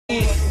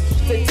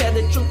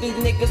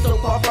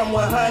far from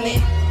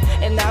 100.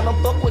 And I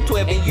don't fuck with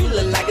 12 and you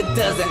look like a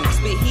dozen. I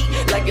spit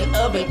heat like an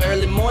oven,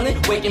 early morning,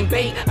 waking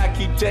bait. I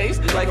keep J's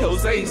like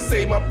Jose,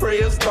 say my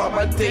prayers, start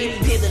my day.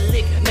 Hit a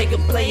lick, make a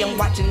play, I'm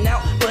watching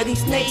out for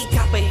these snake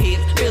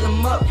copperheads. Fill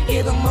them up,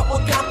 hit them up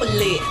with copper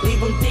lead. Leave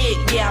them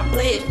dead, yeah I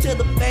pledge to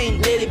the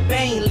fame. Let it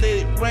bang, let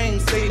it rain,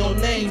 say no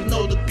names,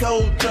 know the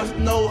code, just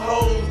no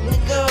hoes.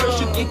 Nigga,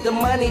 first you get the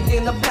money,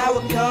 then the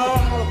power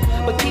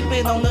come. But keep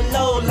it on the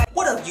low like.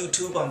 What up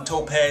YouTube, I'm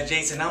Topaz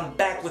Jason. I'm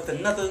back with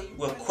another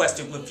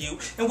requested review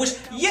in which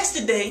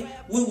yesterday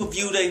we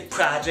reviewed a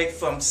project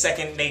from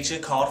Second Nature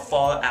called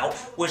Far Out,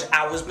 which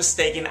I was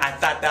mistaken. I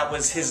thought that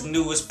was his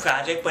newest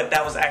project, but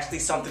that was actually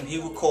something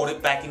he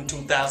recorded back in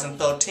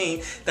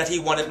 2013 that he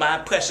wanted my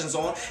impressions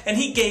on, and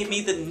he gave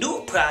me the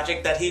new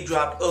project that he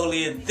dropped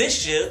earlier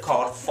this year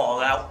called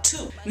Far Out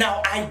 2.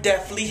 Now I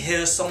definitely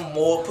hear some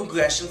more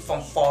progression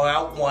from Far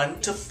Out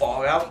 1 to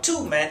Far Out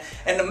 2, man,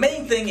 and the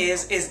main thing is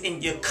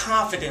in your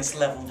confidence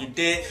level, you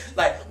did.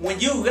 Like when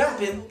you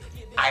rapping,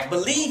 I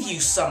believe you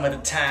some of the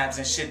times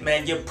and shit,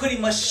 man. You're pretty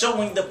much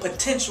showing the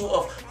potential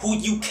of who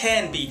you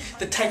can be,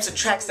 the types of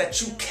tracks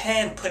that you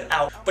can put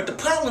out. But the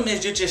problem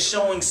is you're just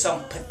showing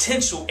some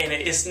potential in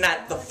it. It's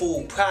not the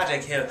full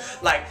project here.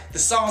 Like the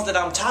songs that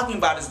I'm talking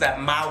about is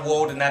that My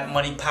World and that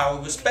Money,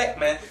 Power, Respect,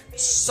 man.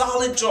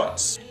 Solid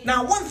joints.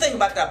 Now one thing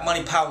about that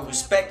Money, Power,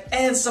 Respect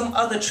and some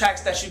other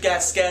tracks that you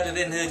got scattered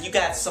in here, you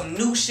got some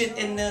new shit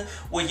in there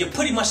where you're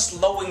pretty much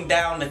slowing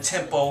down the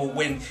tempo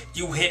when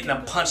you hitting a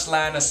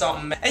punchline or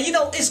something. And you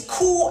know, it's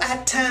cool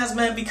at times,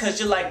 man, because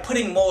you're like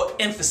putting more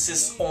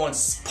emphasis on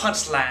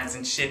punchlines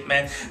and shit,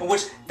 man,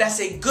 which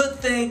that's a good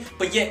thing,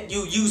 but yet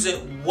you use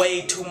it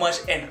way too much,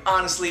 and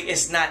honestly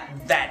it's not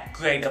that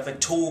great of a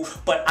tool.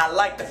 But I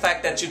like the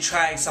fact that you're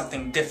trying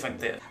something different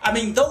there. I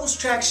mean, those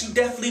tracks, you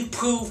definitely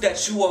prove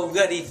that you are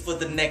ready for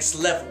the next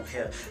level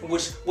here,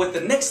 which what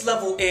the next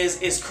level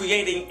is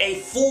creating a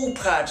full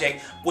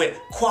project with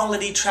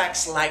quality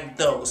tracks like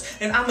those.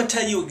 And I'm gonna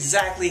tell you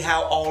exactly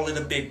how all of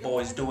the big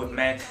boys do it,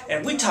 man.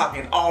 And we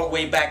talking all the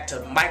way back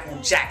to Michael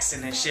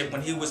Jackson and shit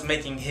when he was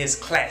making his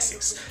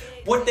classics.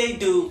 What they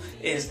do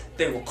is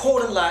they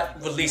record a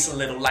lot, release a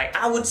little. Like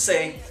I would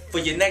say for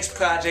your next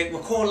project,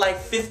 record like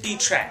 50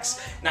 tracks.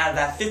 Now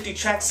that 50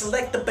 tracks,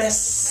 select the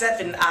best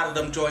 7 out of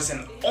them joints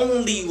and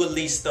only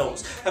release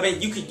those. I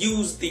mean, you could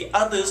use the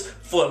others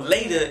for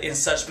later and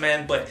such,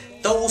 man, but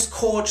those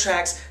core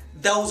tracks,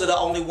 those are the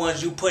only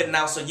ones you putting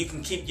out so you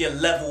can keep your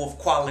level of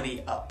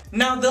quality up.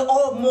 Now there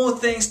are more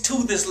things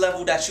to this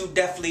level that you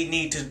definitely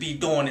need to be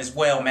doing as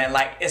well, man,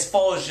 like as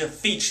far as your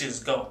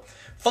features go.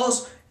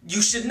 First, you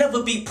should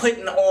never be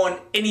putting on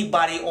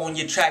anybody on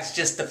your tracks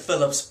just to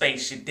fill up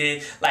space, you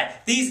did?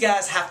 Like, these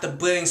guys have to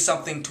bring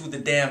something to the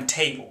damn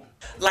table.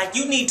 Like,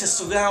 you need to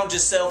surround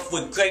yourself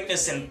with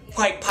greatness and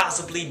quite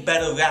possibly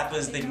better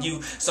rappers than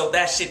you so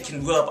that shit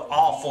can rub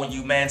off on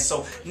you, man.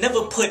 So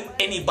never put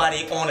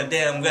anybody on a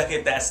damn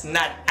record that's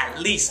not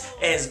at least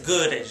as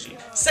good as you.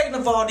 Second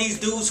of all, these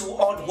dudes who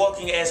aren't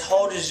working as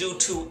hard as you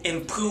to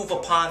improve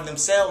upon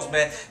themselves,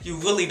 man, you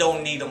really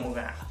don't need them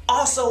around.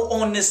 Also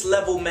on this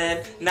level,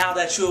 man, now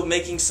that you're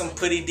making some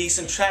pretty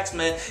decent tracks,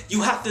 man, you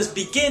have to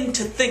begin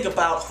to think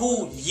about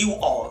who you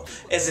are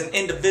as an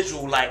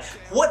individual. Like,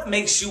 what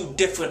makes you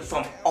different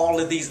from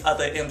all of these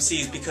other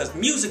MCs? Because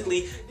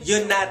musically,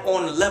 you're not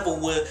on a level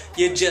where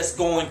you're just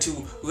going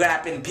to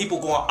rap and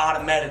people going to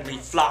automatically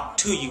flock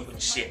to you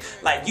and shit.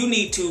 Like, you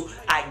need to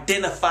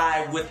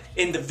identify with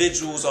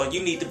individuals, or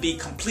you need to be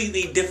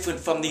completely different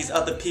from these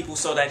other people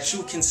so that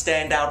you can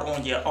stand out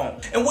on your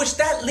own. And which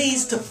that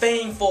leads to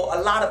fame for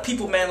a lot of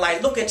people, man.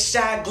 Like, look at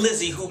Shy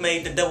Glizzy, who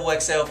made the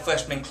XXL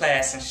freshman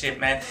class and shit,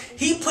 man.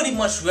 He pretty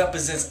much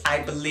represents, I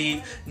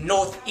believe,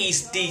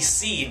 Northeast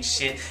DC and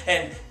shit.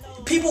 And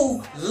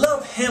people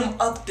love him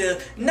up there,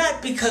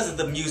 not because of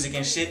the music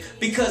and shit,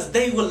 because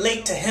they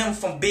relate to him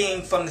from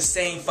being from the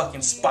same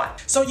fucking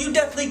spot. So you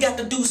definitely got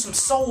to do some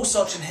soul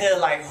searching here,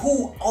 like,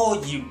 who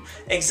are you?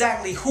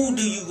 Exactly who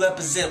do you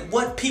represent?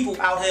 What people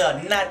out here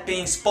are not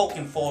being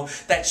spoken for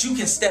that you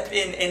can step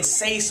in and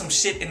say some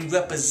shit and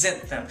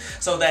represent them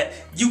so that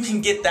you can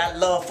get that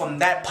love from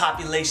that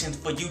population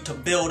for you to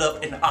build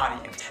up an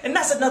audience. And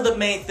that's another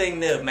main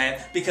thing there,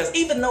 man, because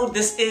even though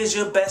this is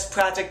your best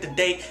project to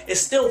date, it's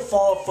still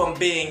far from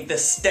being the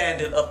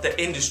standard of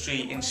the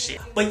industry and shit.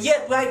 But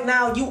yet right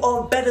now you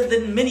are better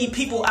than many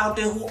people out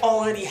there who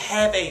already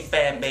have a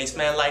fan base,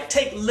 man. Like,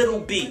 take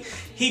Lil B.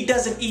 He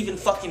doesn't even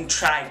fucking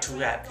try to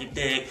rap, you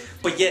dig?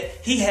 But yet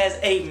he has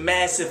a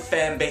massive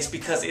fan base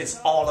because it's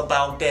all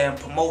about damn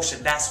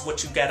promotion. That's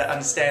what you gotta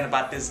understand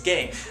about this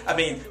game. I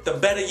mean, the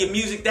better your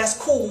music, that's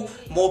cool.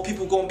 More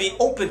people gonna be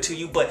open to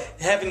you, but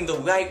having the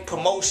right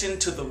promotion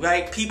to the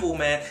right people,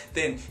 man,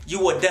 then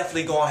you are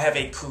definitely gonna have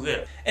a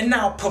career. And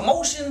now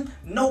promotion,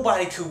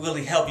 nobody could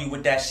really help you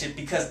with that shit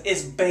because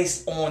it's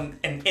based on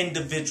an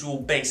individual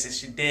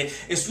basis, you dig?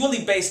 It's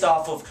really based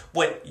off of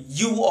what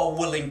you are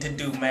willing to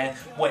do, man.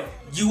 What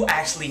you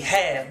actually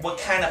have. What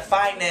kind of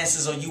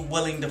finances are you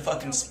willing to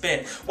fucking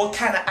spend? What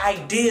kind of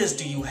ideas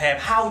do you have?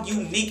 How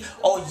unique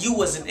are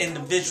you as an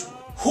individual?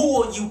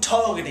 Who are you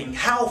targeting?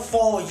 How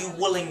far are you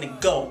willing to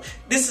go?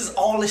 This is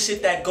all the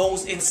shit that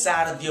goes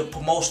inside of your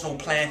promotional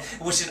plan,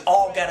 which is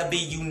all gotta be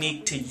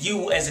unique to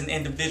you as an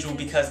individual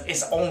because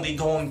it's only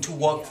going to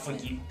work for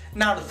you.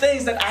 Now, the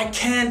things that I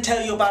can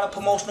tell you about a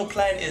promotional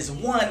plan is,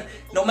 one,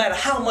 no matter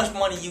how much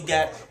money you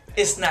got,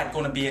 it's not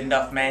going to be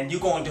enough, man. You're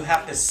going to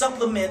have to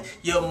supplement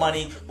your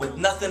money with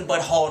nothing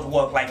but hard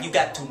work. Like, you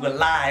got to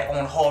rely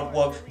on hard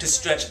work to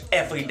stretch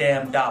every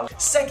damn dollar.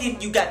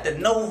 Second, you got to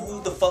know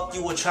who the fuck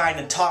you were trying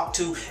to talk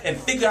to and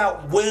figure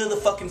out where to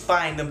fucking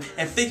find them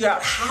and figure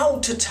out how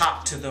to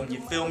talk to them, you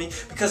feel me?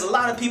 Because a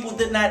lot of people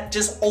did not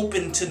just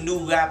open to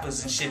new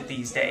rappers and shit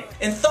these days.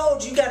 And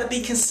third, you got to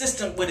be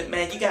consistent with it,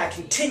 man. You got to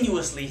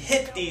continuously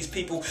hit these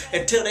people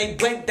until they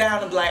break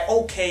down and be like,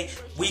 okay,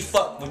 we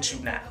fuck with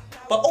you now.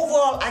 But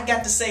overall, I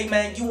got to say,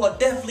 man, you are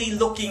definitely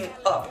looking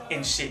up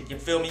and shit, you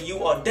feel me?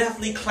 You are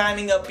definitely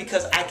climbing up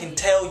because I can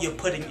tell you're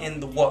putting in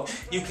the work.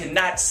 You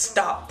cannot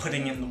stop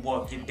putting in the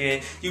work, you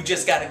did. You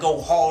just gotta go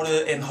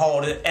harder and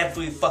harder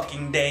every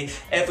fucking day,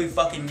 every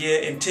fucking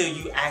year until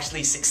you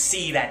actually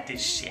succeed at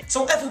this shit.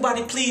 So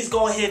everybody, please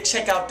go ahead,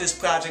 check out this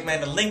project,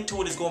 man. The link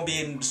to it is gonna be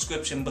in the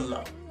description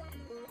below.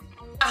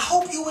 I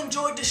hope you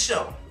enjoyed the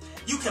show.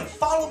 You can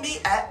follow me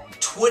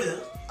at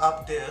Twitter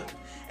up there.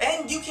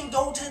 And you can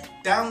go to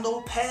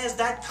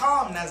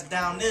downloadpaz.com, that's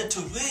down there, to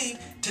read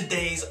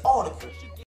today's article.